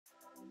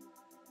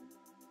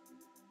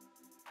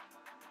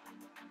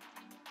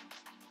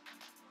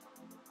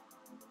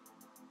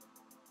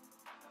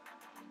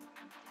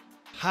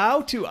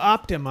How to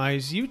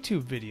optimize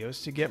YouTube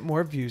videos to get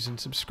more views and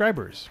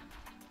subscribers.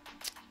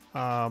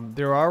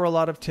 There are a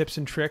lot of tips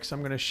and tricks. I'm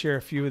going to share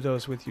a few of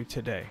those with you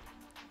today.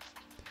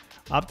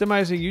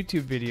 Optimizing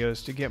YouTube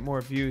videos to get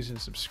more views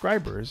and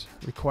subscribers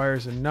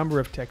requires a number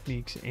of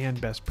techniques and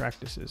best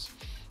practices.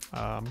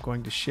 I'm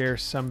going to share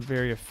some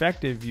very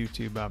effective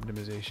YouTube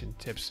optimization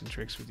tips and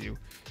tricks with you,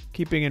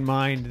 keeping in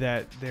mind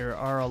that there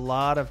are a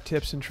lot of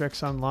tips and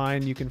tricks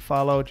online you can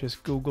follow.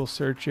 Just Google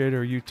search it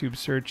or YouTube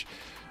search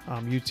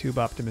YouTube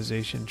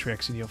optimization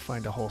tricks and you'll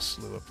find a whole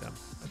slew of them.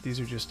 But these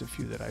are just a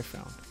few that I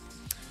found.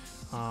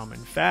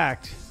 In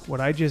fact,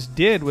 what I just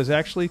did was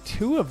actually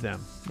 2 of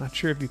them. I'm not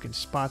sure if you can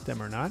spot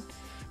them or not,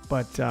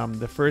 but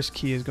the first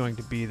key is going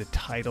to be the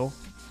title.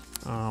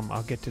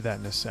 I'll get to that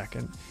in a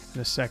second.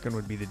 And the second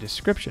would be the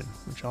description,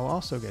 which I'll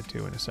also get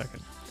to in a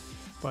second.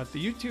 But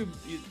the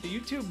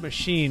YouTube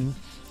machine,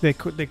 they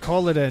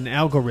call it an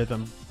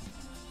algorithm.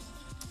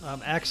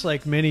 Acts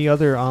like many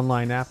other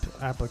online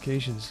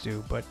applications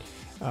do, but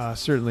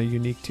certainly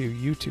unique to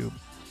YouTube.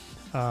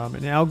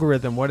 An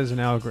algorithm, what is an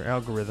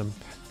algorithm?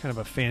 Kind of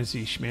a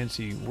fancy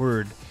schmancy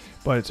word,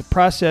 but it's a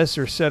process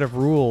or set of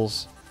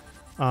rules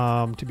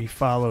to be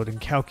followed in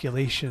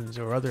calculations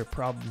or other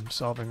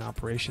problem-solving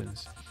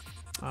operations,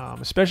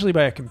 especially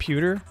by a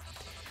computer.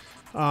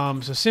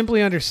 So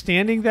simply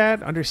understanding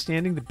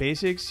the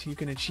basics, you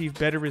can achieve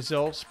better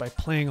results by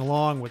playing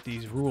along with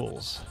these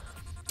rules.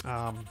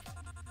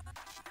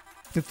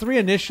 The 3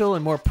 initial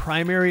and more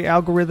primary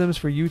algorithms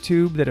for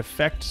YouTube that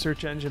affect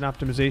search engine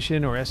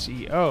optimization, or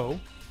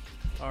SEO,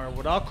 are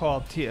what I'll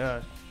call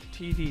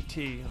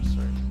TDT. I'm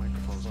sorry, the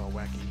microphone's all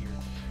wacky here.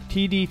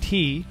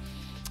 TDT,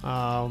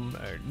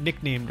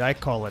 nicknamed, I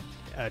call it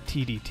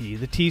TDT.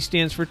 The T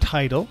stands for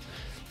title,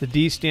 the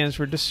D stands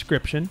for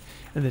description,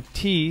 and the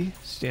T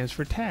stands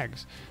for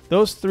tags.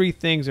 Those 3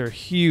 things are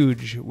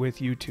huge with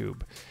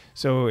YouTube.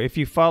 So if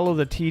you follow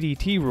the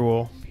TDT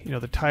rule,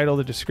 the title,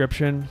 the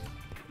description,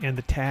 and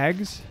the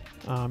tags,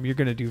 you're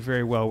going to do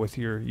very well with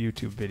your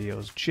YouTube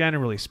videos,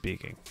 generally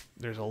speaking.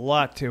 There's a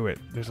lot to it.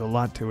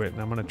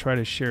 And I'm going to try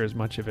to share as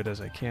much of it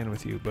as I can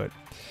with you. But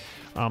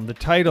the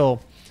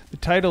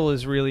title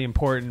is really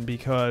important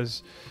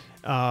because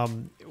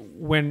when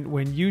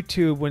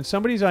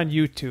somebody's on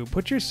YouTube,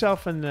 put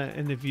yourself in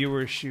the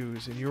viewer's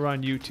shoes, and you're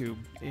on YouTube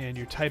and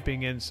you're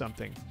typing in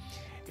something,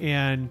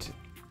 and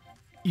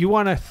you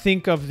want to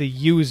think of the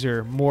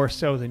user more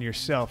so than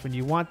yourself, and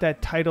you want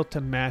that title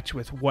to match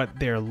with what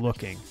they're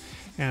looking.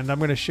 And I'm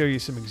going to show you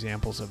some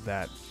examples of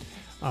that.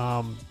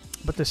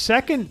 But the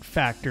second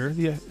factor,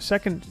 the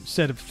second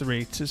set of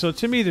 3, so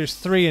to me there's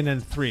 3 and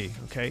then 3,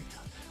 okay?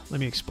 Let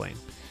me explain.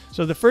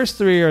 So the first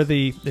 3 are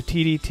the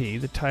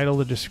TDT, the title,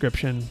 the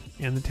description,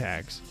 and the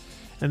tags.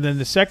 And then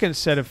the second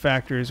set of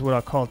factors, what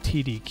I'll call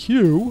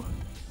TDQ,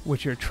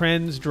 which are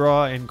trends,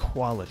 draw, and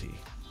quality.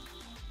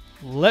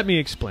 Let me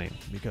explain,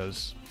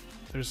 because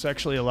there's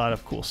actually a lot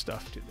of cool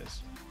stuff to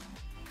this.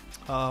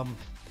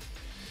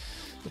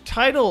 The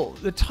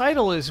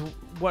title is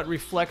what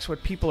reflects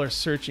what people are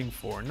searching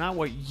for, not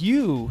what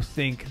you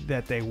think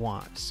that they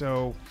want.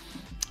 So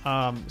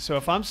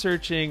if I'm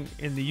searching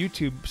in the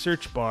YouTube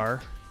search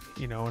bar,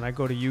 and I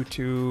go to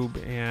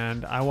YouTube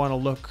and I want to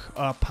look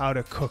up how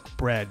to cook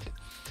bread,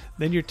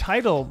 then your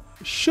title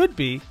should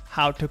be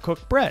how to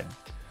cook bread.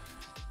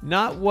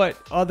 Not what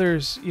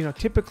others,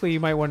 typically you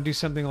might want to do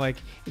something like,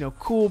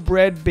 cool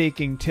bread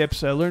baking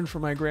tips I learned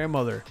from my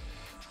grandmother.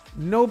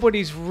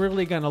 Nobody's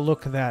really going to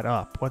look that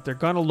up. What they're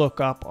going to look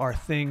up are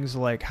things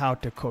like how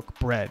to cook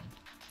bread.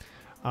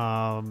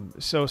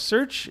 So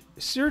search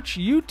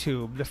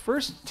YouTube. The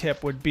first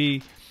tip would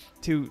be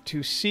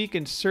to seek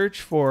and search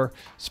for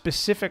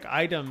specific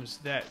items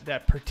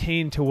that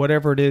pertain to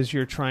whatever it is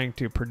you're trying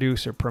to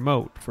produce or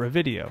promote for a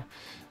video.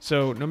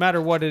 So no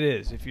matter what it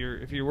is, if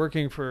you're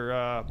working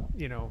for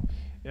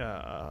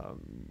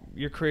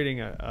you're creating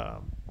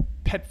a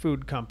pet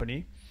food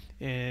company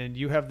and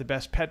you have the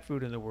best pet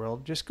food in the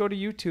world, just go to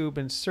YouTube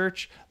and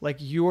search like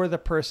you're the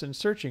person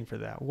searching for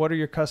that. What are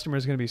your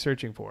customers going to be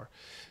searching for?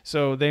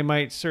 So they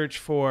might search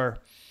for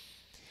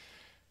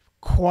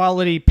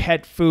quality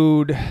pet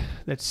food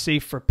that's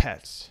safe for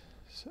pets.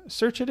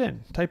 Search it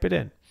in, type it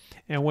in.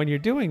 And when you're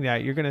doing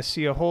that, you're going to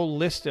see a whole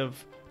list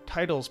of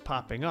titles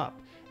popping up.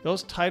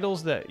 Those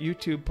titles that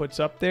YouTube puts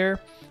up there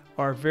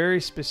are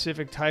very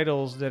specific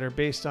titles that are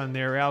based on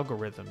their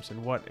algorithms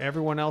and what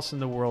everyone else in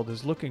the world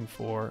is looking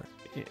for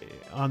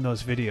on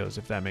those videos,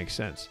 if that makes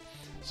sense.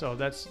 So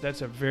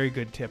that's a very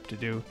good tip to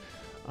do,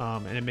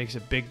 and it makes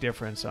a big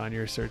difference on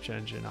your search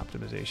engine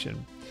optimization.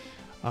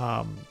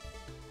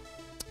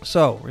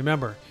 So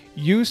remember,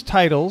 use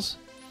titles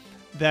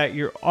that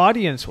your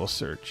audience will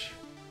search,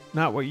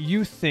 not what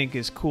you think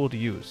is cool to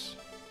use.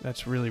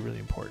 That's really, really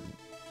important.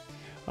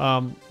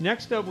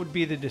 Next up would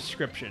be the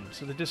description.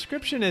 So the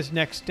description is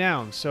next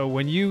down. So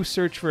when you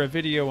search for a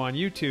video on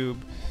YouTube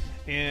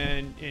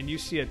and you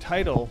see a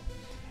title,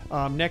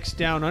 next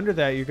down under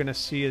that you're going to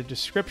see a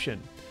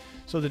description.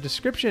 So the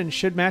description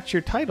should match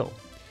your title.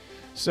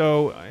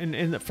 So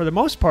for the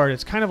most part,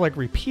 it's kind of like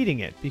repeating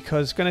it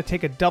because it's going to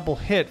take a double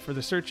hit for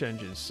the search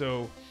engines.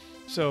 So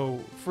So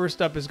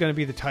first up is going to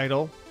be the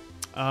title.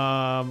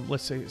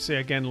 Let's say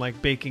again,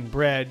 like baking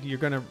bread, you're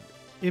going to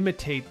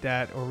imitate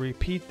that or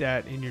repeat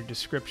that in your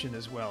description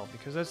as well,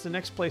 because that's the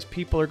next place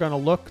people are going to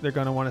look. They're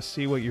going to want to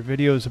see what your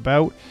video is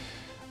about.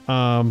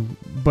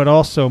 But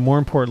also, more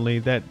importantly,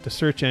 that the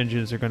search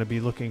engines are going to be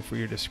looking for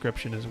your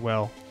description as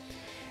well.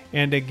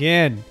 And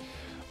again,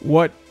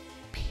 what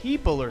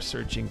people are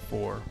searching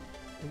for,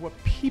 what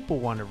people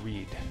want to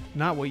read,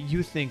 not what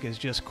you think is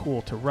just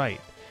cool to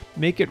write.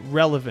 Make it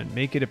relevant.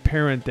 Make it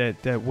apparent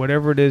that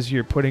whatever it is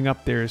you're putting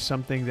up there is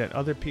something that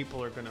other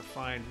people are going to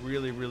find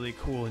really, really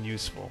cool and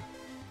useful.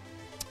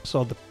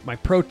 So my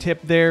pro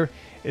tip there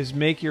is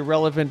make your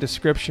relevant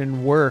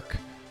description work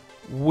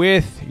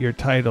with your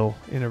title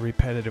in a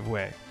repetitive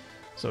way.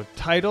 So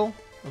title,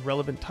 a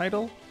relevant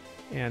title,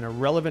 and a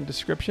relevant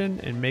description,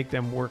 and make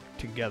them work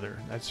together.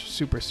 That's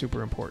super,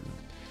 super important.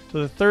 So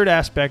the third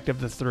aspect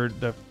of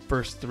the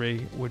first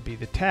three would be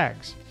the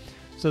tags.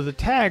 So the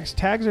tags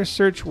are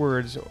search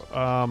words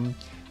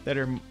that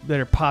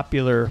are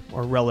popular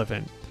or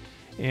relevant,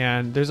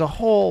 and there's a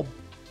whole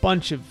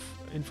bunch of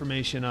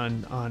information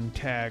on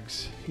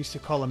tags. I used to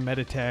call them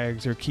meta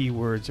tags or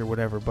keywords or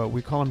whatever, but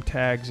we call them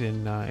tags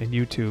in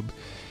YouTube,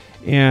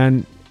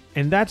 and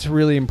that's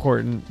really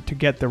important to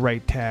get the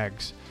right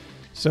tags.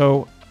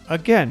 So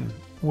again,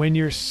 when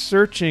you're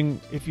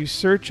searching, if you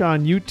search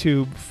on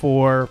YouTube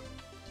for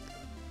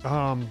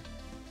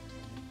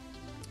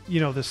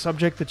the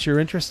subject that you're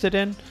interested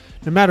in,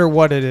 no matter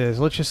what it is,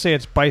 let's just say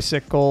it's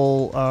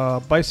bicycle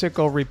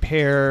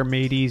repair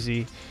made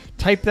easy,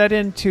 type that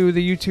into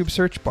the YouTube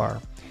search bar,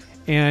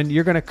 and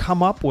you're going to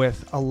come up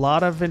with a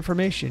lot of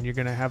information. You're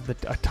going to have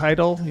a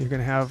title. You're going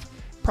to have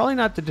probably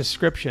not the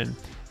description.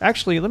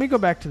 Actually, let me go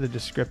back to the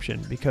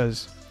description,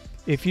 because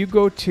if you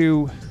go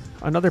to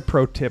another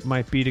pro tip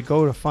might be to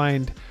go to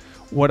find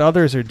what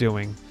others are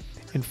doing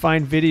and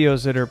find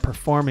videos that are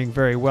performing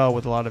very well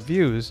with a lot of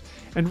views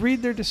and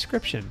read their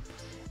description.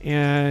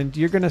 And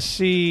you're going to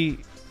see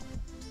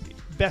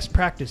best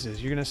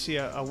practices. You're going to see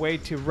a way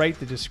to write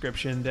the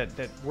description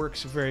that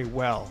works very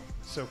well.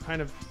 So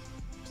kind of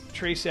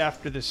trace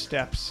after the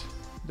steps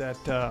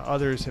that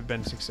others have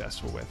been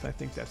successful with. I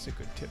think that's a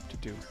good tip to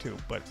do too.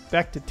 But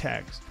back to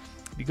tags.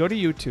 If you go to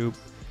YouTube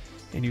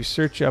and you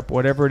search up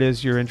whatever it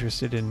is you're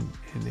interested in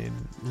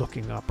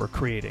looking up or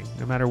creating,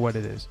 no matter what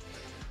it is,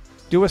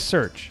 do a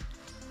search.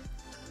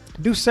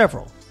 Do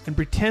several, and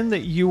pretend that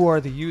you are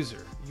the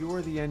user. You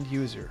are the end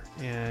user,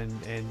 and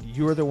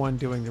you're the one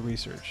doing the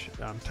research.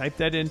 Type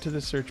that into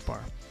the search bar,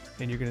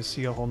 and you're going to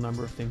see a whole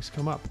number of things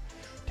come up.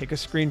 Take a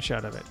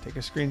screenshot of it. Take a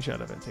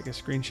screenshot of it. Take a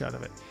screenshot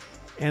of it,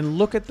 and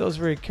look at those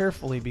very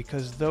carefully,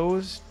 because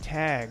those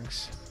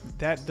tags,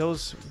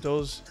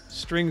 those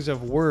strings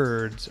of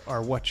words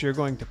are what you're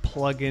going to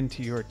plug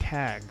into your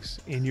tags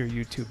in your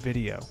YouTube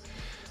video.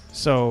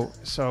 So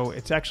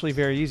it's actually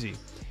very easy.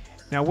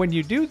 Now, when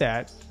you do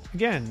that,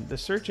 again, the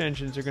search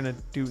engines are going to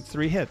do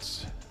 3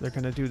 hits. They're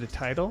going to do the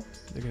title,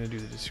 they're going to do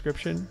the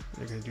description,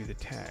 they're going to do the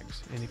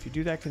tags. And if you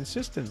do that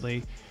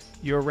consistently,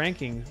 your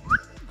ranking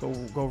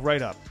go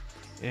right up.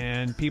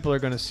 And people are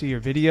going to see your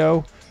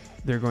video.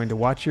 They're going to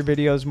watch your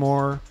videos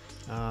more.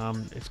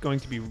 It's going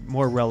to be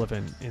more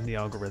relevant in the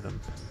algorithm.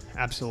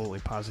 Absolutely,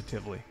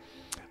 positively.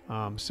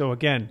 So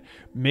again,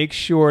 make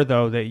sure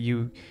though that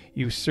you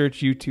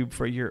search YouTube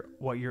for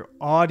what your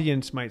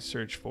audience might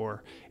search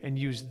for, and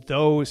use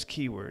those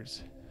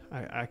keywords.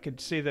 I could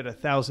say that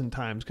 1,000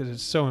 times because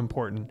it's so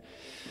important.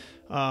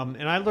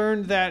 And I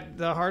learned that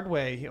the hard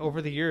way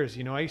over the years.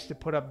 I used to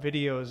put up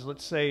videos.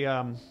 Let's say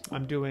I'm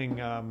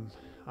doing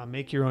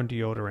make your own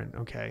deodorant.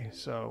 Okay,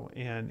 so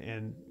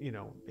and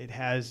it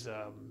has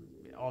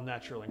all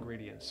natural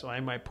ingredients. So I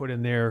might put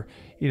in there,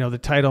 the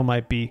title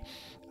might be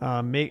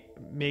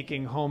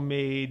making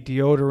homemade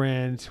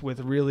deodorant with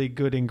really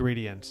good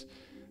ingredients.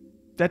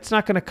 That's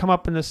not going to come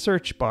up in the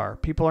search bar.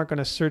 People aren't going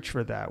to search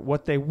for that.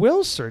 What they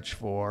will search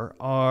for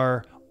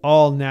are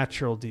all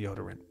natural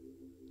deodorant.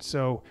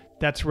 So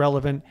that's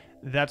relevant.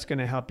 That's going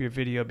to help your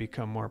video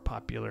become more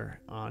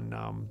popular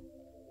on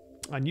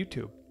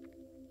YouTube.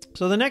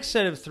 So the next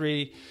set of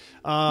 3,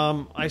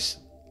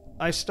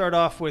 I start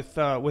off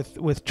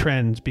with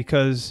trends,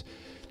 because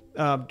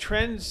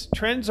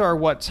trends are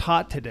what's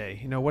hot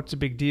today. What's a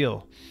big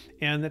deal,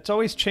 and it's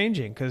always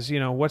changing, because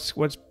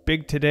what's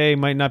big today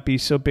might not be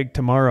so big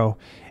tomorrow.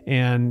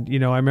 And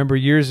I remember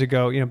years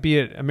ago, be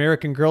it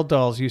American Girl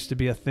dolls used to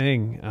be a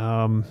thing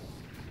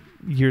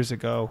years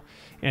ago,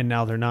 and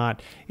now they're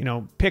not.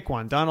 Pick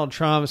one: Donald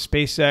Trump,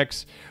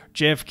 SpaceX,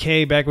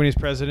 JFK back when he was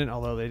president,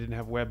 although they didn't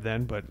have web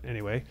then. But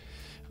anyway,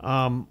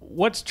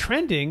 what's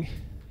trending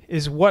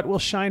is what will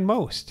shine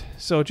most.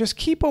 So just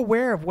keep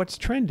aware of what's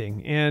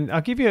trending, and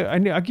I'll give you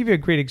a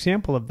great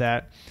example of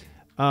that.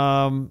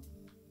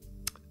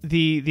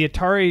 The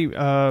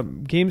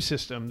Atari game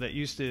system that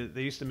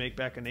they used to make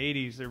back in the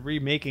 80s, they're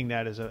remaking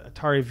that as a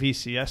Atari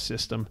VCS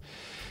system,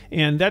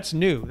 and that's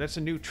new. That's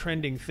a new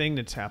trending thing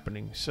that's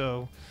happening.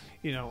 So,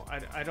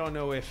 I don't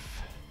know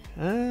if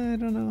I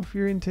don't know if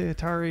you're into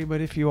Atari, but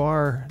if you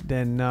are,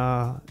 then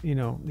you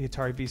know, the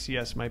Atari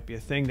VCS might be a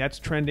thing. That's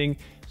trending.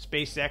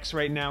 SpaceX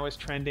right now is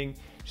trending.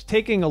 Just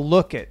taking a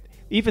look at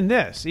even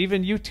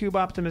YouTube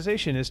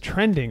optimization is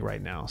trending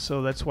right now.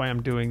 So that's why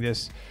I'm doing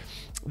this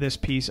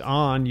piece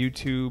on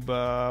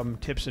YouTube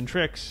tips and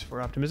tricks for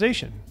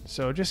optimization.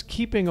 So just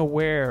keeping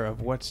aware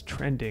of what's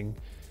trending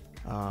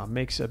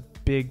makes a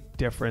big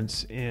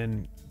difference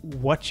in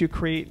what you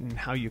create and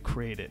how you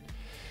create it.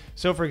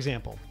 So for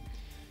example,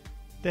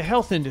 the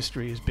health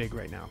industry is big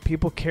right now.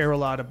 People care a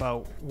lot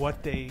about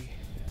what they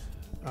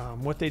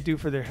do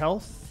for their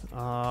health.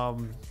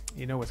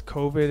 You know, with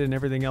COVID and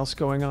everything else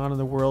going on in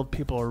the world,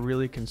 people are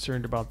really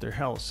concerned about their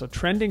health. So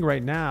trending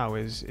right now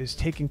is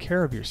taking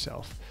care of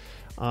yourself.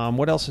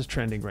 What else is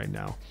trending right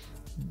now?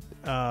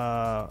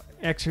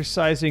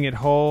 Exercising at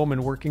home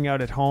and working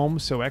out at home.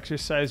 So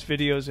exercise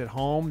videos at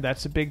home,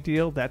 that's a big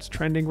deal. That's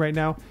trending right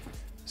now.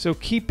 So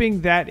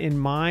keeping that in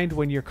mind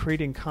when you're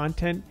creating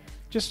content,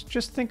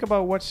 just think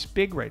about what's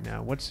big right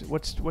now.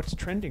 What's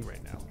trending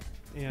right now,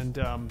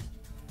 and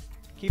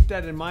keep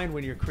that in mind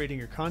when you're creating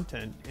your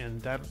content,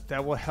 and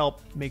that will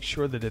help make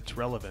sure that it's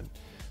relevant.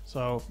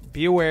 So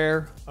be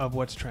aware of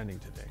what's trending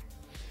today.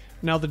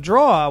 Now the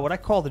draw, what I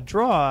call the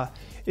draw,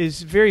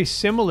 is very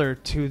similar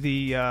to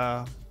the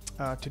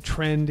to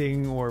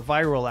trending or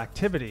viral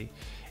activity,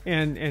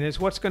 and is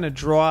what's going to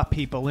draw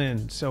people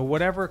in. So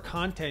whatever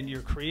content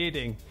you're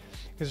creating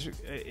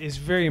is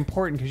very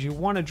important, because you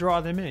want to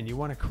draw them in. You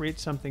want to create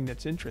something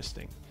that's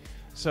interesting.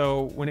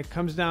 So when it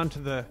comes down to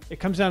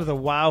the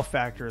wow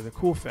factor, the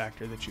cool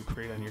factor that you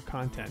create on your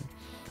content.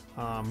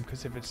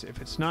 Because if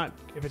it's not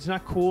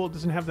cool, it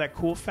doesn't have that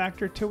cool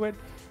factor to it,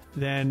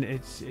 then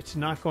it's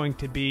not going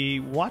to be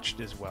watched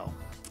as well.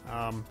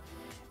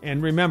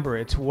 And remember,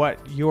 it's what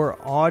your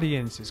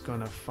audience is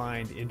going to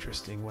find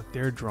interesting, what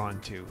they're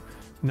drawn to,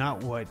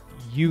 not what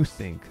you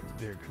think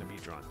they're going to be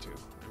drawn to.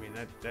 I mean,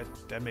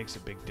 that makes a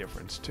big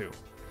difference too.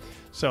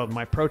 So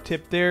my pro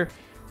tip there: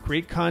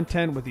 create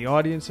content with the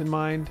audience in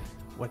mind,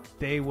 what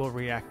they will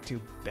react to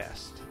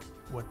best,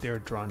 what they're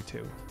drawn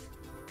to.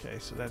 Okay,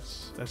 so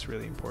that's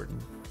really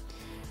important.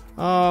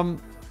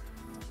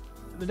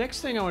 The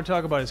next thing I want to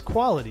talk about is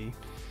quality.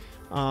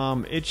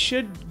 It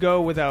should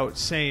go without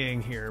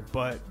saying here,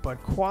 but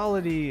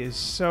quality is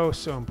so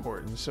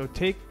important. So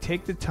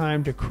take the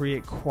time to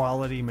create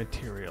quality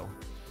material.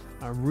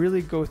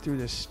 Really go through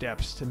the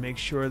steps to make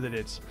sure that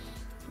it's,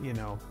 you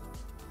know,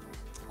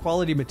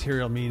 quality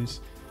material means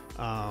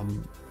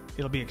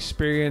it'll be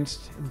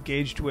experienced,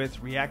 engaged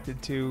with,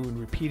 reacted to, and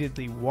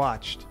repeatedly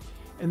watched.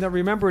 And then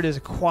remember, it is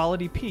a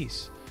quality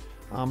piece.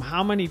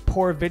 How many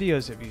poor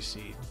videos have you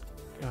seen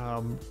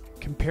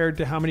compared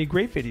to how many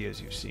great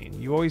videos you've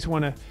seen? You always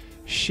want to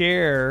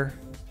share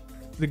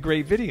the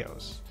great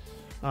videos.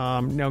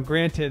 Now,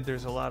 granted,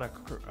 there's a lot of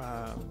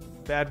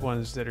bad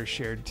ones that are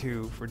shared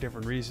too for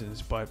different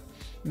reasons, but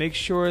make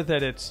sure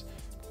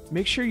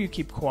you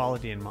keep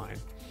quality in mind.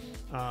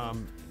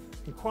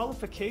 And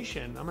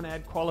qualification, I'm going to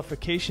add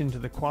qualification to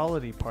the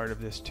quality part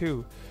of this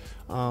too,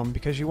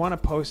 because you want to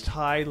post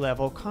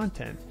high-level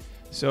content.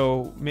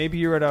 So maybe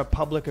you're at a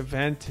public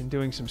event and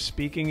doing some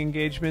speaking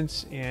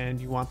engagements,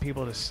 and you want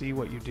people to see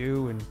what you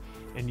do,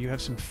 and you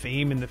have some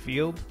fame in the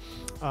field.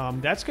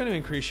 That's going to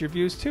increase your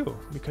views too,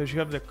 because you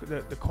have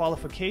the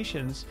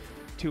qualifications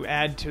to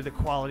add to the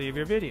quality of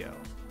your video.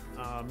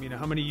 You know,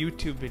 how many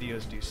YouTube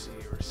videos do you see,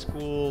 or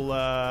school,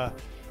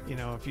 you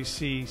know, if you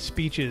see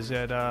speeches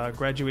at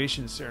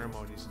graduation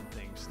ceremonies and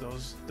things,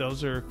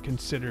 those are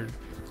considered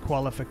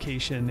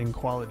qualification and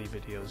quality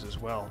videos as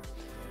well.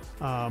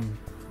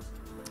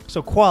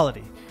 So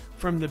quality,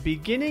 from the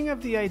beginning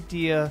of the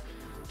idea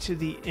to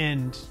the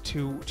end,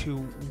 to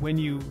when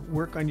you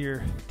work on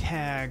your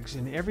tags,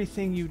 and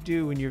everything you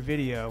do in your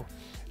video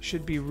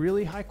should be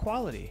really high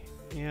quality,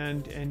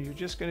 and you're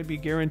just going to be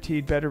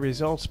guaranteed better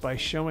results by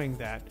showing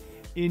that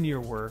in your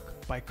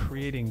work, by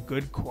creating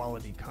good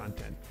quality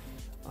content.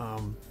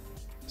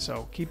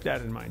 So keep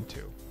that in mind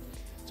too.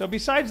 So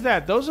besides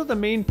that, those are the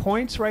main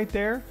points right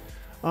there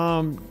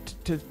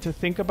to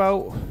think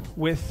about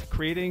with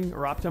creating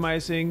or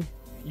optimizing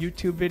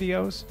YouTube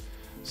videos.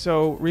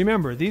 So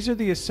remember, these are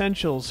the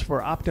essentials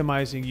for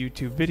optimizing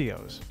YouTube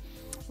videos.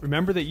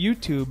 Remember that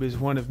YouTube is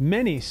one of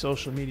many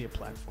social media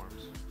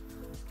platforms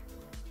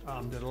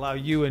that allow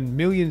you and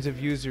millions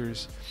of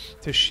users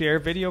to share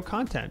video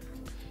content.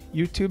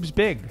 YouTube's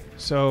big,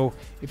 so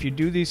if you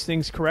do these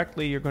things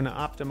correctly, you're going to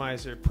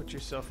optimize or put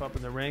yourself up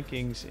in the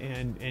rankings,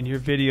 and your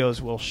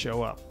videos will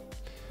show up.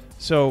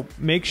 So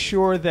make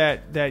sure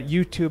that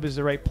YouTube is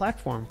the right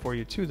platform for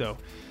you too, though.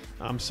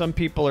 Some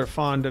people are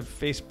fond of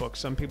Facebook,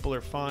 some people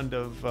are fond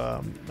of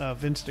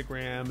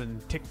Instagram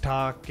and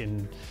TikTok,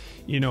 and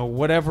you know,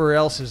 whatever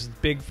else is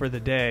big for the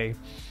day.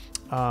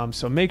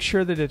 So make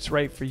sure that it's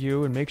right for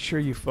you, and make sure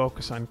you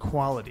focus on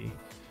quality.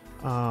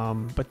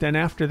 But then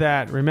after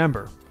that,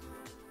 remember,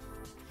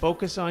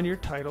 focus on your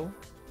title,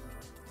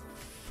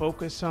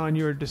 focus on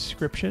your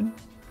description,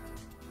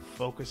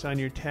 focus on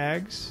your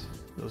tags.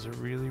 Those are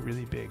really,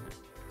 really big.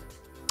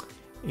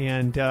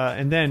 And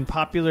then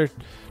popular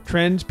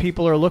trends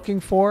people are looking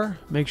for,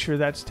 make sure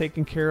that's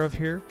taken care of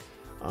here.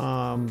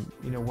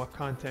 What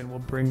content will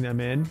bring them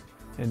in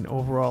and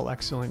overall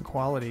excellent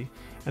quality.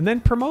 And then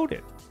promote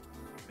it.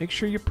 Make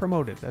sure you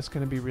promote it. That's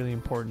going to be really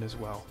important as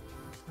well.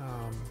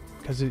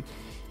 Because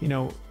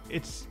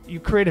you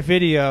create a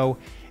video,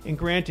 and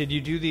granted,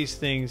 you do these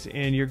things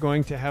and you're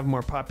going to have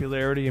more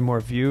popularity and more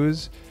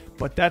views,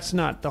 but that's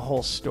not the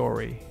whole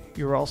story.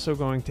 You're also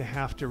going to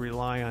have to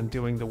rely on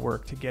doing the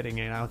work to getting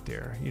it out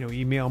there.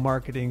 Email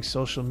marketing,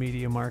 social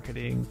media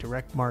marketing,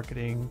 direct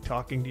marketing,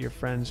 talking to your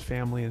friends,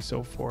 family, and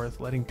so forth,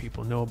 letting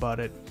people know about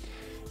it.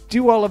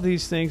 Do all of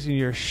these things and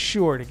you're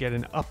sure to get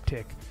an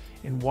uptick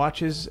in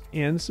watches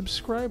and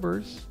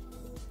subscribers.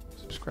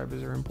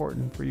 Subscribers are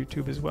important for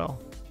YouTube as well.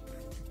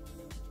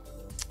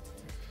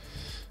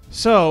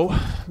 So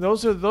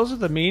those are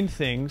the main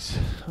things.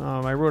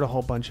 I wrote a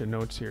whole bunch of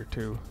notes here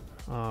too.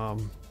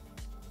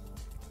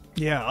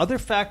 Other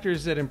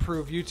factors that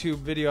improve YouTube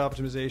video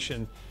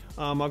optimization.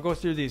 I'll go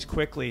through these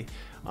quickly,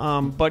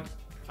 but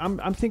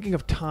I'm thinking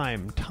of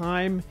time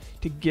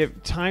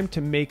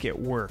to make it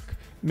work.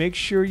 Make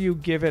sure you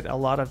give it a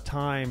lot of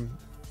time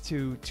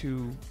to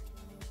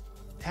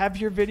have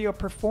your video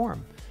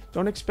perform.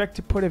 Don't expect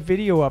to put a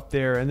video up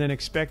there and then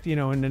expect,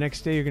 in the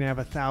next day you're going to have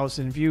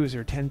 1,000 views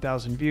or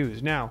 10,000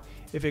 views. Now,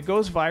 if it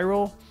goes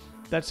viral,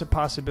 that's a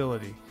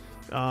possibility.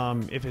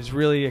 If it's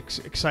really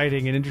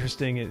exciting and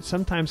interesting, it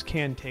sometimes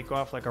can take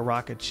off like a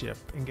rocket ship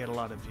and get a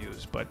lot of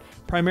views. But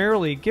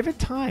primarily, give it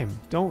time.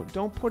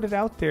 Don't put it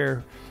out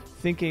there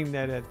thinking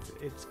that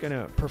it's going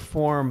to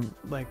perform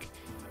like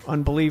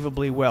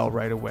unbelievably well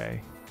right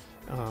away.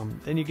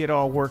 Then you get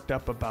all worked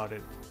up about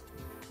it,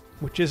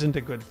 which isn't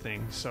a good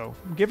thing. So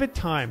give it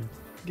time.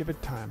 Give it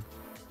time.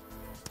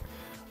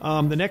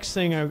 The next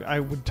thing I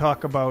would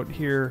talk about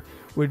here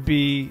would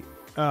be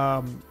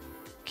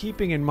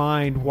keeping in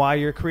mind why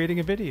you're creating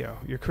a video.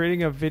 You're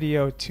creating a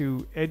video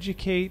to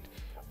educate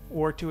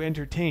or to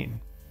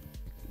entertain.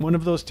 One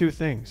of those two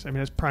things. I mean,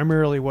 that's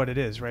primarily what it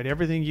is, right?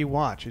 Everything you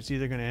watch, it's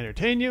either going to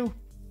entertain you,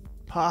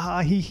 ha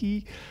ha hee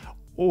hee,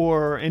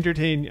 or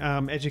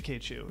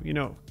educate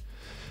you,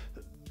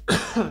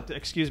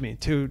 excuse me,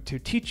 to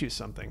teach you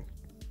something.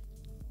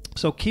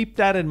 So keep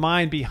that in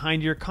mind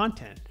behind your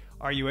content.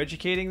 Are you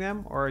educating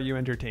them or are you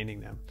entertaining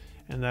them?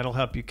 And that'll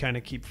help you kind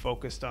of keep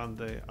focused on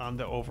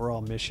the overall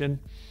mission.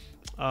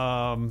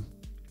 I'm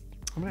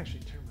gonna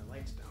actually turn my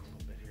lights down a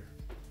little bit here.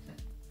 On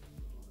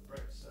the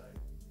bright side.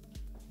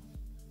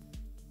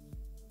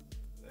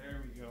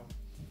 There we go.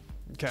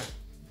 Okay.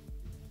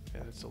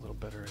 Yeah, that's a little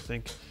better, I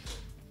think.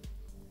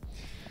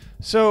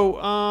 So,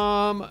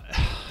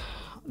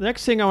 the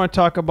next thing I want to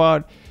talk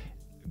about,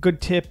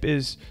 good tip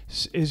is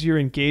your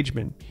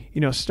engagement.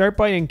 Start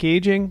by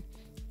engaging,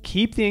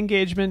 keep the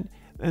engagement,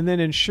 and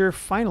then ensure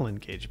final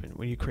engagement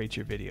when you create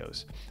your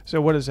videos. So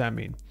what does that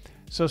mean?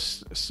 So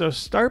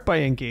start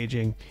by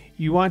engaging.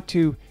 You want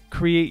to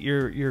create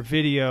your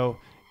video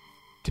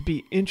to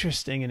be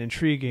interesting and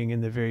intriguing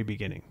in the very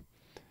beginning.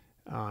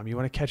 You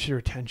want to catch their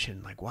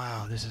attention, like,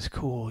 wow, this is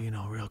cool,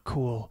 real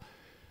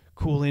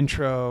cool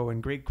intro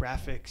and great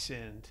graphics,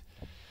 and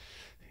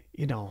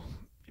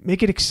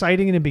make it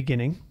exciting in the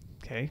beginning.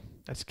 Okay,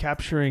 that's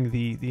capturing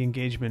the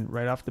engagement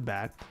right off the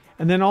bat.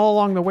 And then all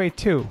along the way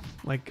too,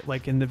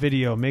 like in the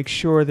video, make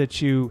sure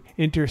that you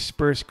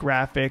intersperse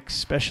graphics,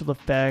 special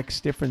effects,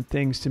 different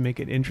things to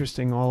make it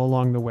interesting all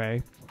along the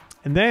way.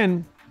 And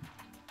then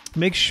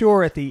make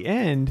sure at the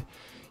end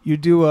you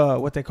do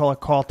what they call a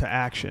call to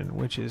action,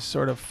 which is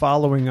sort of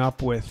following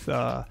up with,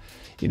 go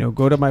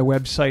to my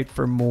website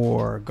for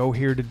more, go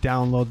here to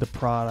download the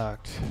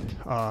product,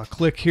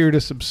 click here to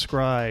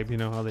subscribe,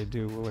 how they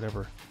do or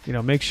whatever.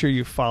 Make sure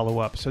you follow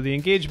up. So the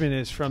engagement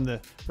is from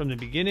the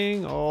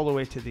beginning all the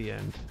way to the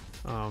end.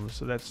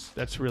 So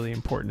that's really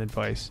important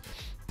advice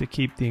to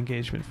keep the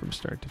engagement from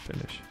start to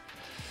finish.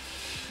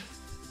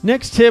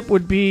 Next tip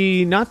would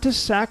be not to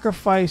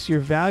sacrifice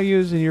your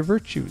values and your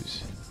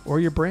virtues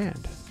or your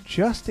brand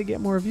just to get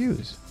more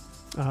views.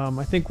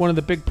 I think one of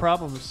the big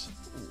problems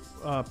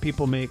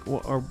people make,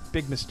 or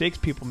big mistakes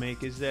people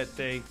make, is that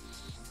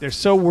they're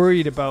so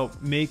worried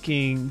about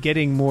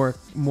getting more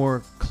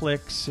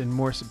clicks and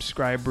more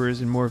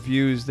subscribers and more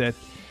views that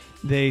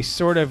they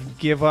sort of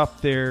give up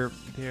their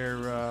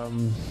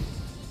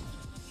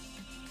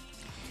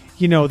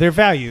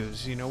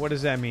values. What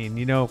does that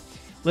mean?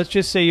 Let's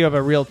just say you have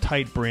a real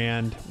tight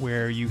brand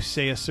where you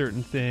say a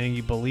certain thing,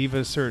 you believe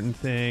a certain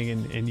thing,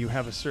 and you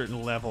have a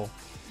certain level.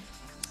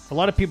 A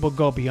lot of people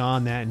go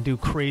beyond that and do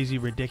crazy,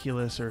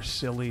 ridiculous, or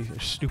silly, or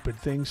stupid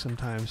things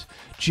sometimes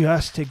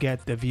just to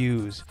get the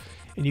views.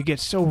 And you get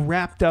so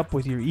wrapped up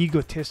with your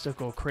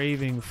egotistical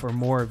craving for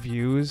more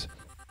views.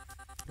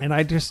 And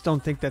I just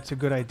don't think that's a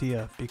good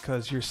idea,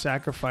 because you're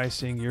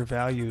sacrificing your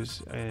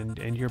values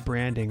and your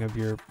branding of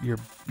your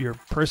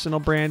personal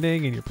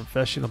branding and your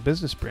professional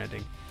business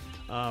branding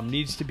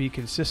needs to be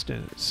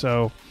consistent.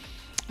 So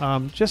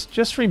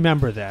just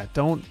remember that.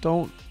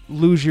 Don't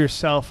lose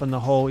yourself in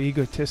the whole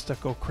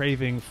egotistical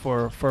craving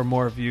for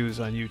more views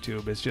on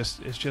YouTube. It's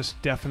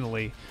just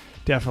definitely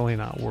definitely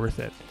not worth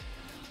it.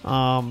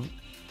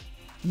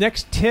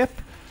 Next tip.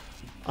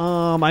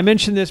 I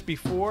mentioned this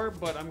before,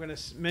 but I'm going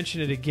to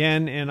mention it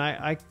again, and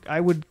I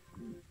would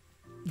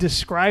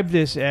describe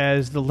this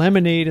as the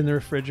lemonade in the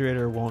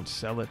refrigerator won't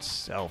sell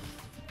itself.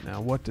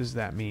 Now, what does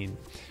that mean?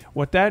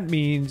 What that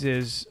means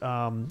is,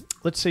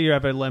 let's say you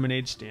have a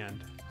lemonade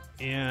stand,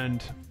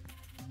 and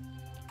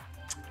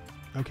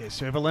okay,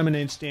 so you have a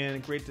lemonade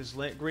stand,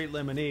 great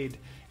lemonade,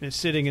 and it's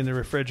sitting in the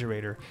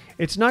refrigerator.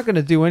 It's not going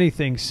to do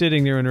anything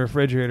sitting there in the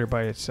refrigerator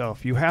by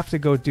itself. You have to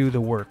go do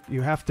the work.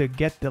 You have to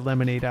get the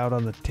lemonade out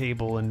on the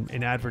table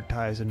and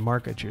advertise and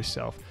market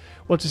yourself.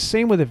 Well, it's the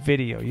same with a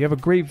video. You have a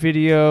great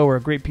video or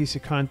a great piece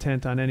of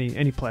content on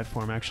any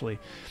platform, actually.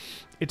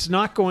 It's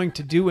not going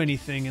to do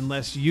anything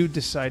unless you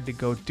decide to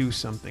go do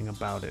something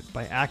about it.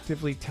 By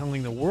actively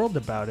telling the world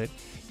about it,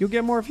 you'll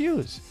get more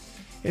views.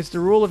 It's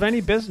the rule of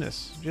any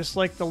business, just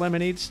like the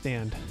lemonade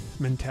stand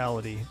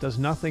mentality. It does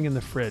nothing in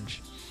the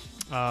fridge.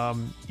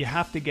 You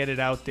have to get it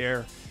out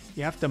there.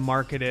 You have to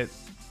market it.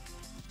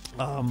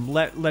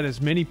 Let as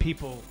many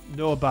people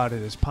know about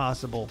it as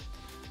possible.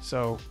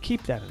 So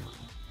keep that in mind.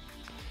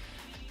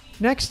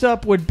 Next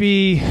up would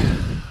be,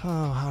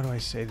 how do I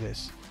say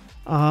this?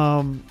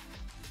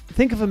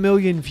 Think of 1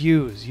 million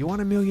views. You want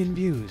 1 million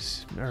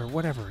views or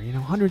whatever,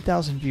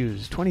 100,000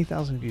 views,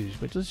 20,000 views,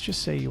 but let's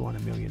just say you want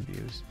 1 million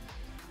views.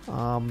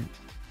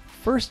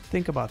 First,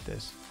 think about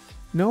this.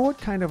 Know what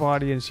kind of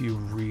audience you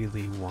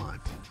really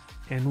want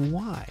and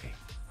why.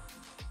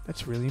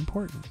 That's really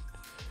important.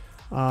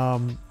 I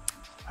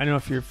don't know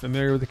if you're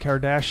familiar with the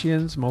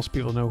Kardashians. Most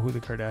people know who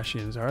the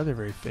Kardashians are. They're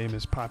very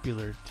famous,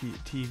 popular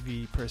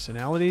TV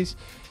personalities.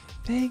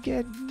 They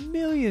get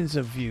millions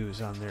of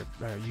views on their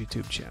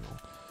YouTube channel.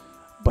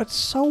 But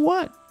so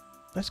what?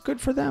 That's good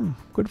for them.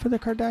 Good for the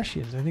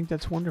Kardashians. I think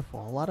that's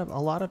wonderful. A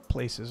lot of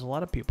places, a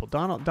lot of people.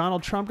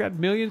 Donald Trump got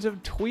millions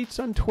of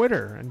tweets on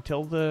Twitter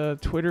until the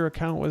Twitter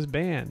account was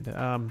banned.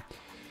 I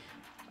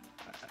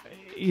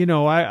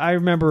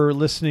remember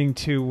listening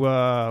to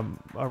a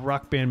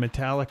rock band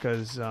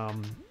Metallica's,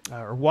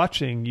 or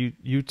watching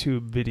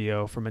YouTube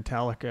video for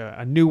Metallica,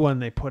 a new one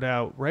they put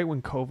out right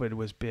when COVID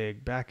was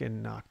big, back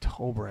in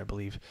October, I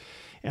believe.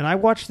 And I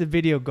watched the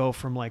video go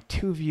from like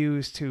 2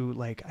 views to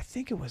like, I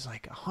think it was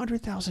like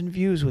 100,000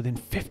 views within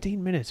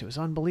 15 minutes. It was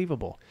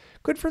unbelievable.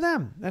 Good for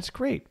them. That's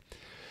great.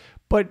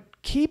 But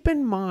keep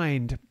in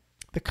mind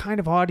the kind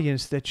of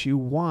audience that you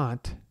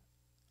want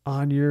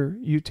on your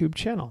YouTube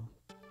channel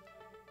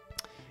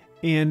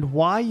and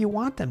why you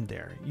want them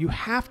there. You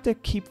have to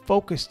keep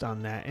focused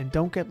on that and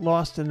don't get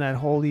lost in that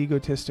whole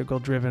egotistical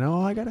driven,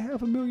 oh, I got to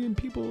have 1 million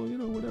people,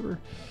 whatever.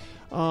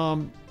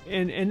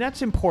 And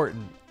that's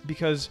important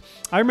because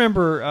I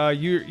remember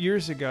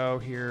years ago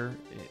here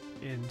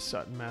in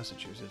Sutton,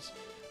 Massachusetts,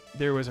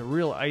 there was a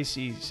real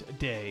icy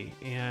day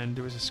and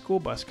there was a school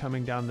bus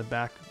coming down the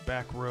back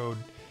road,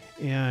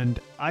 and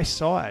I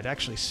saw it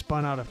actually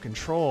spun out of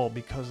control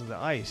because of the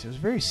ice. It was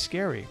very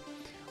scary.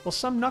 Well,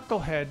 some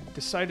knucklehead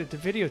decided to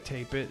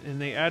videotape it,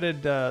 and they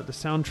added the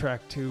soundtrack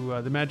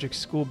to The Magic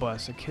School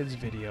Bus, a kids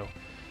video.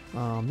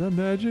 The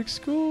Magic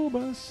School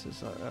Bus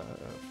is a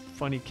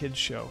funny kids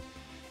show,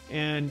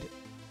 and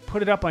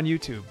put it up on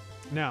YouTube.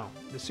 Now,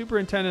 the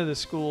superintendent of the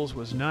schools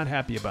was not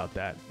happy about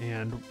that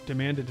and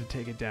demanded to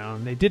take it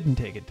down. They didn't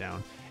take it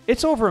down.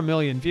 It's over 1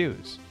 million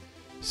views.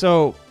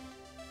 So,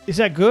 is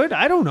that good?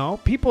 I don't know.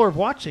 People are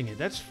watching it.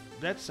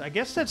 I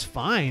guess that's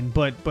fine,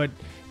 but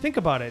think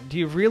about it. Do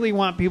you really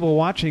want people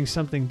watching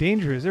something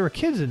dangerous? There were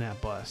kids in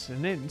that bus,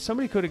 and then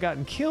somebody could have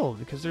gotten killed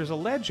because there's a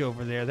ledge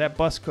over there. That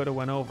bus could have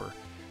went over.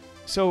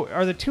 So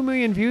are the 2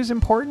 million views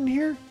important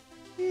here?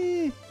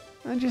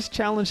 I'm just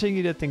challenging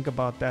you to think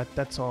about that.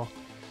 That's all.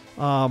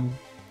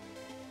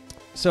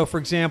 So, for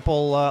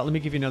example, let me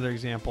give you another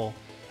example.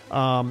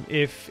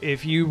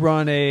 If you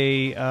run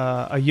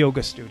a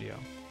yoga studio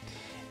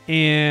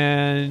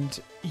and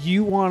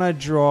you want to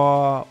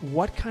draw,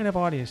 what kind of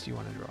audience do you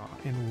want to draw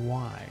and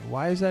why?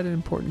 Why is that an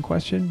important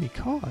question?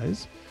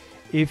 Because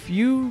if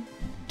you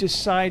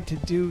decide to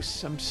do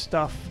some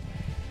stuff,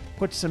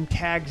 put some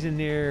tags in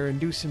there and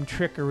do some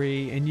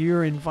trickery, and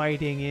you're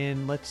inviting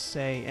in, let's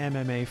say,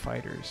 MMA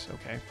fighters,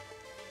 okay?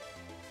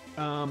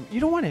 You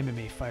don't want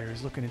MMA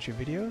fighters looking at your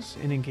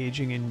videos and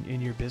engaging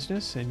in your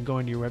business and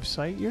going to your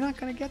website. You're not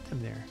going to get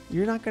them there.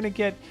 You're not going to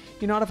get,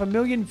 out of 1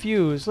 million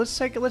views, let's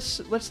take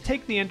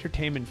the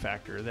entertainment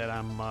factor that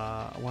I'm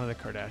one of the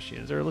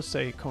Kardashians, or let's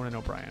say Conan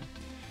O'Brien.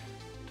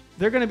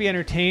 They're going to be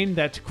entertained.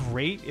 That's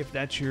great if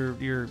that's your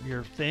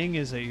thing,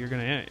 is that you're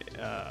going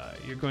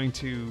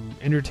to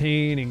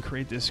entertain and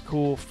create this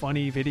cool,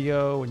 funny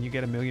video, and you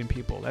get 1 million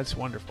people. That's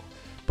wonderful.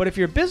 But if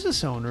you're a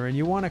business owner and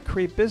you want to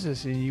create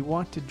business and you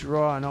want to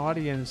draw an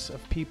audience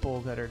of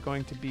people that are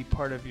going to be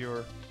part of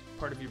your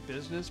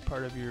business,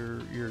 part of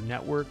your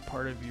network,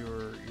 part of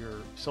your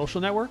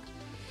social network,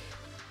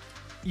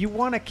 you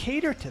want to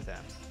cater to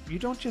them. You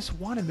don't just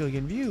want 1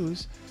 million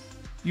views.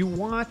 You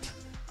want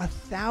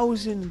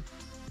 1,000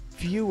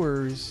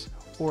 viewers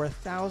or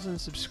 1,000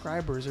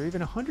 subscribers or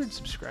even 100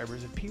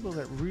 subscribers of people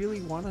that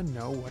really want to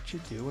know what you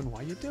do and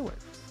why you do it.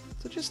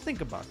 So just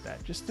think about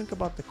that. Just think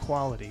about the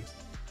quality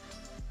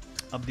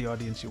of the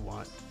audience you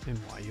want and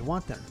why you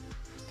want them.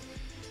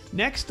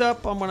 Next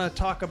up, I'm going to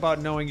talk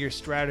about knowing your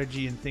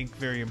strategy and think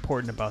very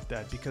important about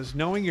that, because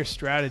knowing your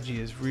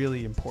strategy is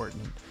really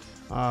important.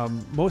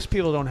 Most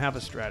people don't have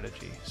a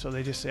strategy. So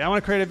they just say, I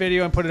want to create a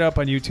video and put it up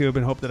on YouTube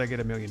and hope that I get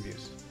 1 million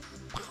views.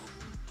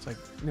 It's like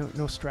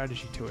no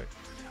strategy to it.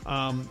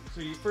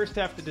 So you first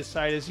have to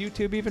decide, is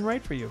YouTube even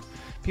right for you?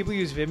 People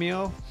use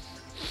Vimeo.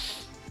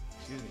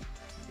 Excuse me.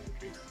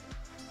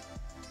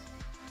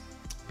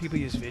 People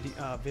use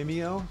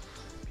Vimeo.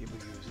 People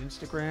use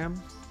Instagram,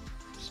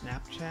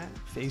 Snapchat,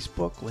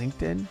 Facebook,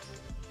 LinkedIn,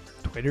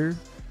 Twitter,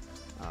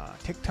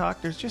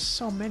 TikTok. There's just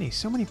so many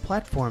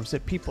platforms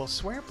that people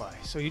swear by.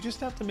 So you just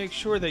have to make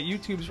sure that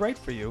YouTube's right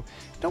for you.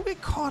 Don't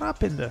get caught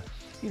up in the,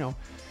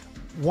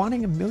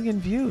 wanting 1 million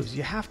views.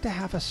 You have to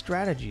have a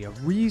strategy, a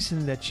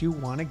reason that you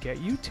want to get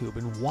YouTube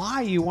and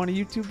why you want a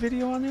YouTube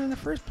video on there in the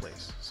first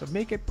place. So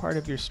make it part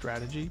of your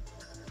strategy.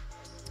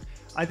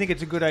 I think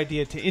it's a good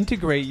idea to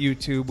integrate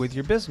YouTube with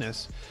your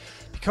business,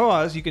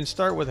 because you can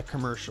start with a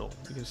commercial.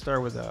 You can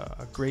start with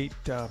a great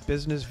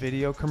business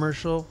video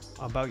commercial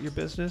about your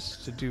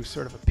business to do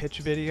sort of a pitch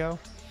video.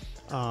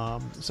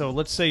 So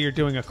let's say you're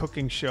doing a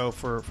cooking show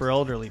for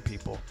elderly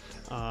people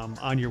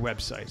on your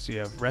website. So you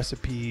have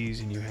recipes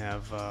and you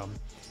have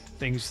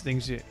things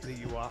that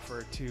you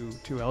offer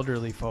to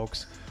elderly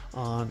folks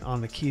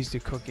on the keys to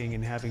cooking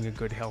and having a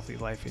good, healthy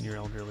life in your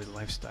elderly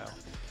lifestyle.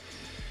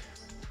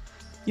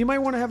 You might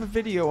want to have a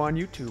video on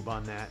YouTube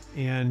on that,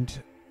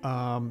 and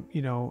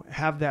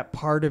have that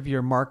part of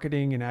your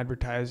marketing and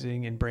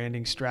advertising and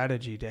branding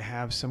strategy to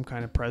have some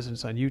kind of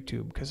presence on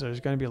YouTube, because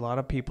there's going to be a lot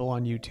of people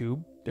on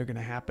YouTube. They're going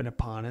to happen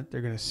upon it.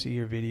 They're going to see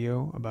your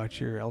video about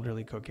your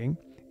elderly cooking,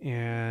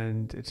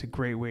 and it's a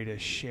great way to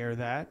share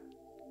that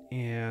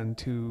and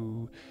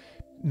to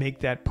make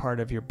that part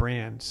of your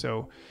brand.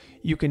 So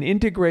you can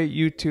integrate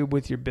YouTube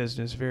with your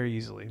business very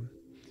easily.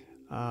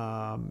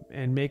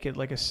 And make it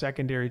like a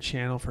secondary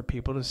channel for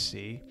people to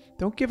see.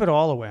 Don't give it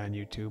all away on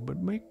YouTube, but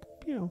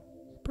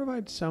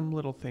provide some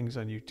little things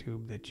on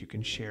YouTube that you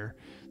can share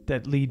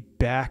that lead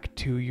back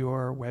to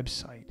your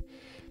website.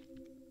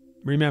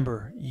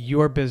 Remember,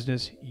 your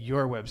business,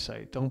 your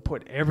website. Don't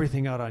put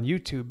everything out on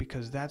YouTube,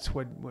 because that's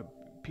what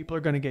people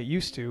are going to get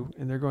used to,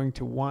 and they're going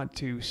to want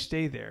to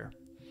stay there.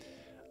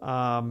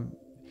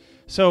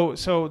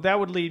 So that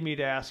would lead me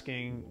to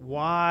asking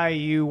why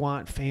you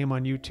want fame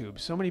on YouTube.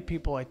 So many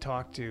people I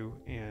talk to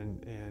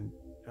and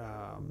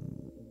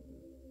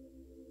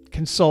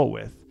consult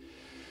with,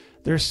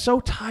 they're so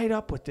tied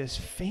up with this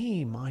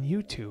fame on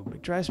YouTube.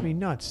 It drives me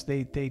nuts.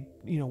 They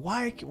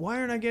why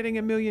aren't I getting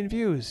 1 million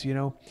views?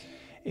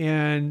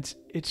 And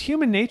it's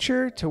human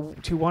nature to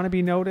want to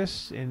be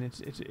noticed, and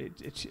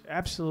it's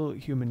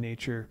absolute human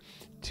nature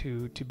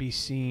to be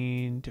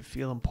seen, to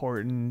feel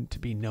important, to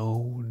be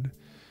known.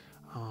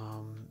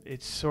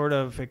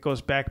 It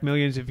goes back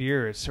millions of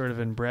years. It's sort of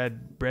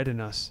inbred in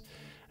us.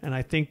 And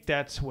I think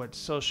that's what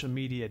social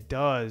media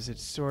does. It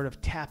sort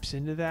of taps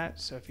into that.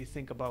 So if you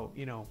think about,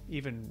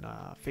 even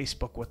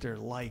Facebook with their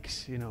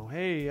likes,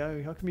 hey,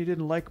 how come you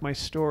didn't like my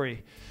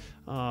story?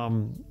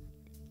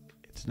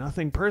 It's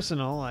nothing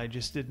personal. I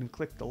just didn't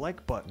click the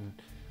like button.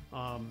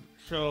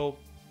 So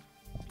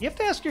you have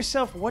to ask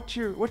yourself, what's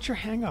your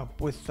hang up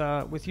with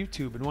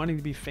YouTube and wanting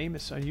to be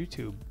famous on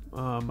YouTube?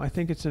 I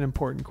think it's an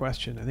important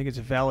question. I think it's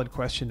a valid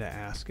question to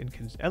ask and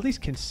at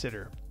least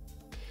consider.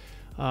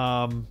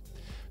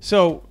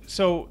 So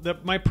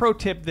my pro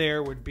tip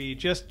there would be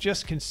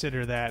just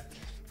consider that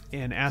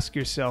and ask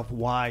yourself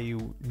why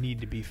you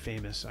need to be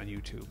famous on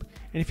YouTube.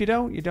 And if you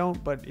don't, you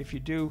don't. But if you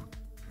do,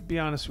 be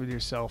honest with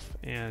yourself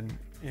and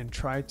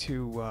try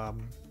to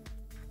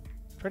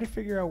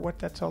figure out what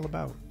that's all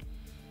about.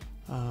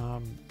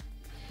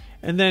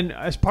 And then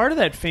as part of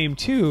that fame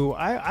too,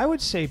 I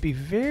would say be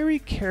very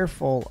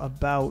careful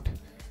about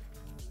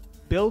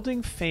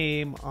building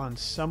fame on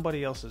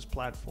somebody else's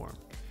platform.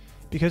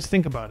 Because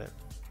think about it.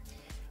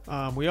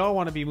 We all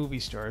want to be movie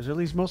stars, or at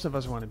least most of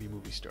us want to be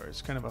movie stars.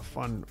 It's kind of a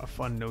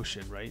fun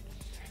notion, right?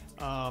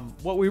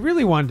 What we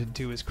really wanted to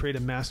do is create a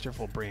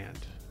masterful brand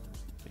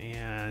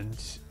and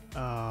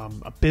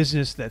a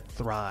business that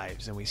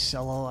thrives, and we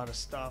sell a lot of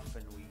stuff,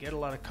 and we get a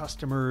lot of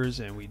customers,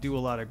 and we do a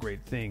lot of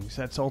great things.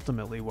 That's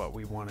ultimately what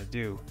we want to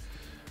do.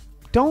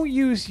 Don't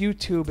use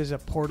YouTube as a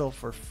portal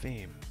for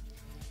fame,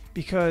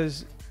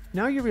 because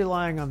now you're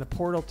relying on the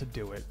portal to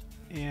do it,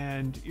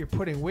 and you're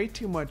putting way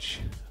too much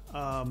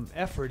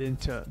effort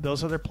into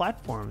those other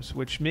platforms,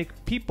 which make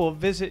people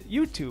visit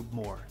YouTube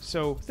more.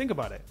 So think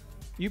about it.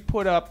 You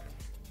put up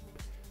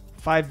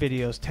 5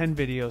 videos, 10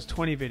 videos,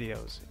 20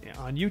 videos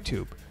on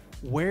YouTube.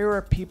 Where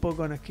are people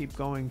going to keep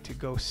going to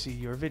go see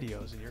your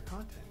videos and your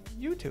content?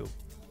 YouTube.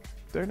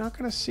 They're not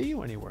going to see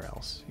you anywhere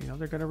else.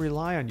 They're going to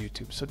rely on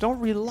YouTube. So don't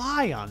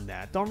rely on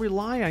that. Don't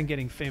rely on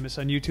getting famous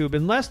on YouTube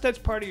unless that's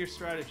part of your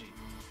strategy.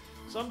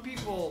 Some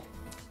people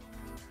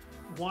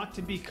want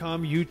to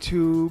become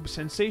YouTube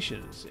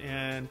sensations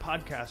and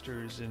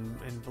podcasters and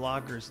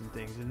vloggers and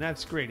things, and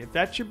that's great. If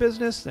that's your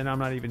business, then I'm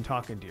not even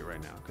talking to you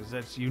right now, because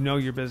that's, you know,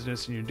 your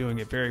business and you're doing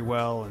it very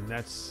well, and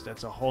that's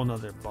a whole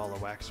nother ball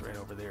of wax right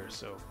over there.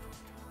 So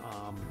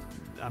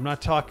I'm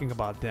not talking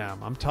about them.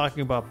 I'm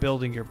talking about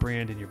building your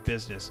brand and your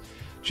business.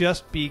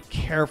 Just be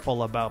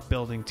careful about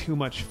building too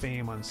much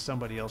fame on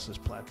somebody else's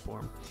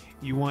platform.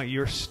 You want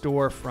your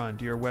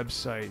storefront, your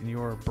website, and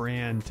your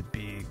brand to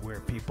be where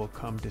people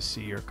come to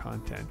see your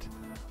content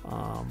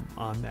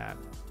on that.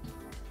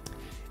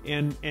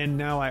 And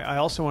now I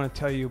also want to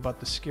tell you about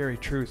the scary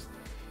truth.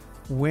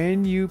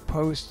 When you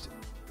post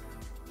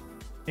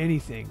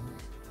anything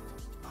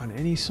on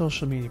any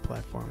social media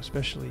platform,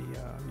 especially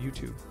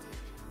YouTube,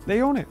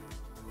 they own it.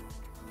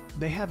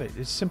 They have it.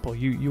 It's simple.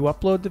 You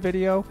upload the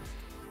video.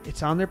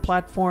 It's on their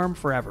platform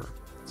forever.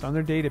 It's on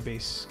their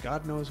database,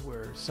 God knows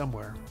where,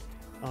 somewhere.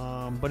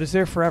 But it's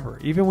there forever.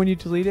 Even when you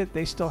delete it,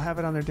 they still have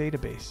it on their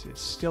database.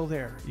 It's still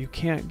there. You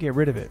can't get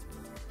rid of it.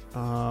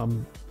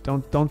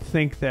 Don't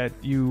think that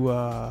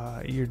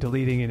you're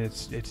deleting and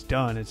it's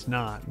done. It's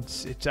not.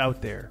 It's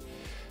out there.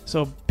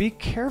 So be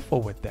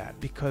careful with that,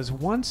 because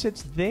once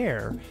it's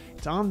there,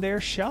 it's on their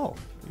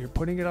shelf. You're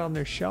putting it on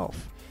their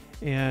shelf,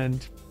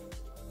 and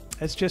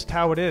that's just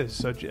how it is.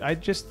 So I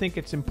just think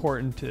it's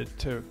important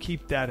to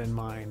keep that in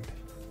mind.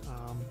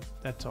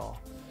 That's all.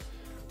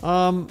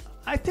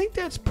 I think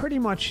that's pretty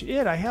much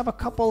it. I have a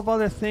couple of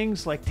other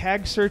things like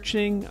tag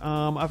searching.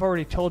 I've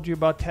already told you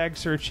about tag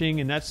searching,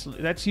 and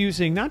that's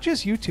using not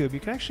just YouTube. You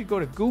can actually go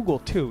to Google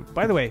too.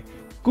 By the way,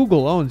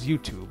 Google owns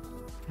YouTube.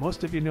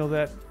 Most of you know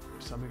that.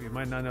 Some of you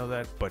might not know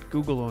that, but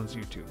Google owns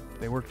YouTube.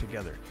 They work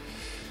together.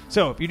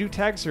 So if you do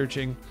tag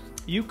searching,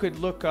 you could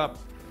look up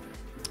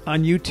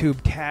on YouTube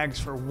tags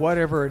for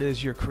whatever it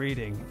is you're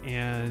creating,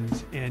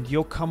 and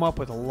you'll come up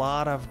with a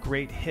lot of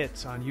great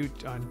hits on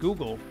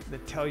Google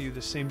that tell you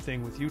the same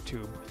thing with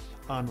YouTube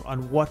on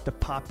what the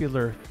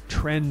popular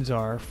trends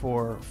are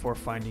for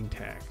finding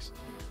tags.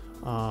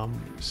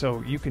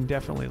 So you can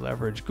definitely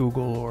leverage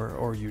Google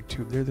or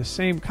YouTube. They're the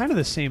same, kind of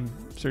the same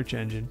search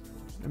engine.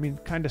 I mean,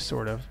 kind of,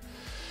 sort of.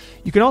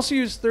 You can also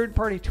use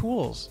third-party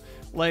tools.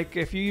 Like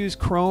if you use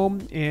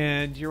Chrome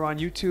and you're on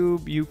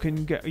YouTube, you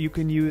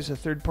can use a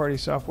third-party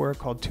software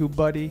called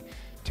TubeBuddy.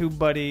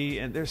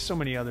 TubeBuddy, and there's so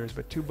many others,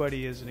 but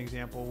TubeBuddy is an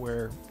example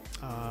where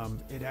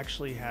it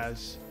actually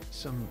has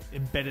some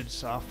embedded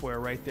software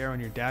right there on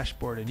your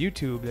dashboard in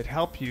YouTube that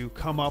help you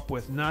come up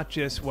with not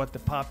just what the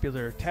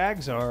popular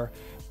tags are,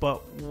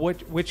 but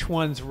which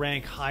ones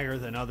rank higher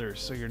than others,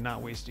 so you're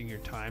not wasting your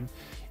time.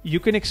 You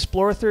can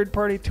explore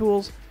third-party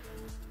tools.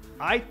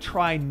 I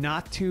try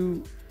not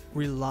to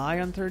rely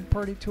on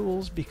third-party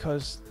tools,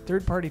 because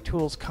third-party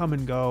tools come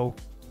and go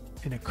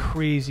in a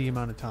crazy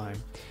amount of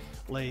time.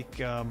 Like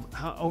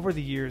over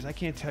the years, I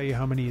can't tell you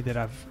how many that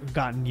I've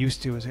gotten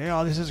used to. Is, hey,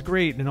 oh, this is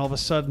great, and all of a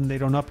sudden they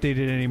don't update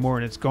it anymore,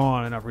 and it's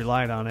gone, and I've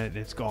relied on it, and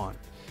it's gone.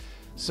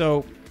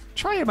 So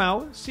try them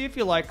out, see if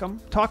you like them,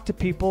 talk to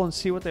people, and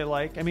see what they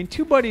like. I mean,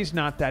 TubeBuddy's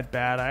not that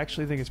bad. I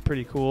actually think it's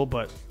pretty cool,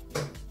 but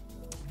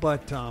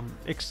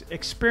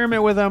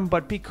experiment with them,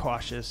 but be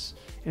cautious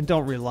and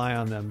don't rely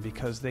on them,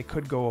 because they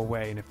could go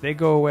away. And if they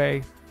go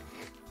away,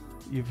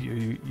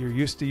 you're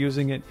used to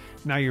using it.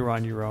 Now you're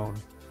on your own.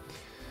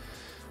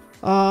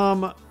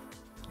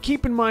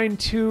 Keep in mind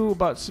too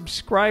about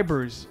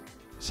subscribers.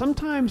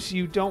 Sometimes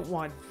you don't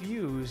want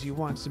views, you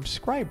want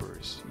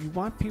subscribers. You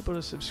want people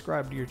to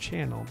subscribe to your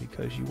channel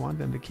because you want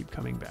them to keep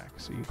coming back.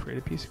 So you create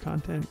a piece of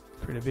content,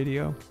 create a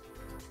video,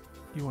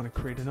 you want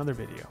to create another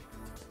video.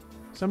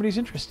 Somebody's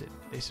interested,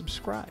 they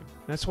subscribe.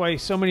 That's why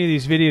so many of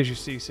these videos you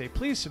see say,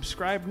 please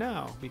subscribe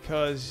now,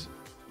 because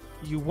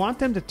you want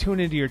them to tune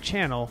into your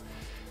channel.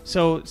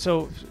 So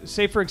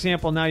say for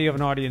example, now you have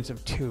an audience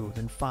of 2,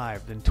 then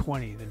 5, then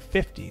 20, then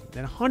 50,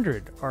 then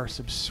 100 are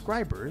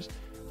subscribers.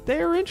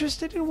 They are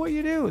interested in what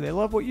you do. They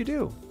love what you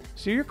do.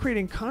 So you're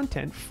creating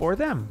content for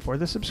them, for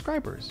the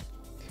subscribers.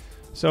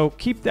 So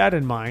keep that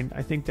in mind.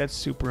 I think that's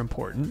super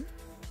important.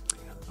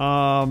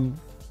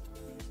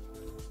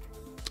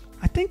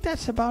 I think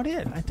that's about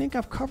it. I think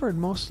I've covered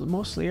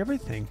mostly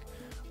everything.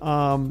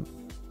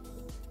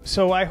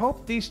 So I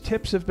hope these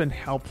tips have been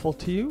helpful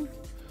to you.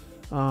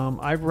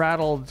 I've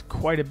rattled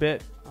quite a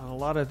bit on a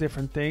lot of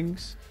different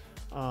things.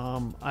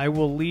 I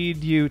will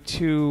lead you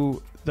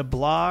to the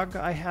blog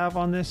I have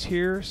on this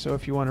here. So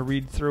if you want to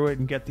read through it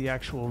and get the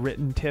actual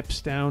written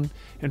tips down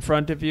in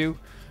front of you,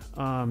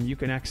 you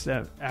can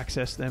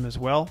access them as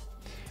well.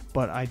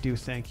 But I do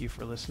thank you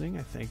for listening.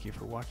 I thank you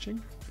for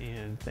watching,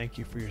 and thank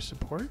you for your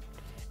support.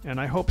 And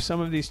I hope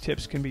some of these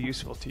tips can be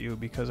useful to you,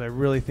 because I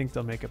really think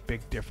they'll make a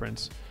big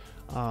difference.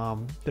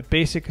 The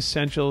basic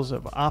essentials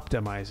of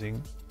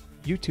optimizing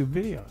YouTube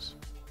videos.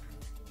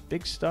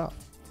 Big stuff.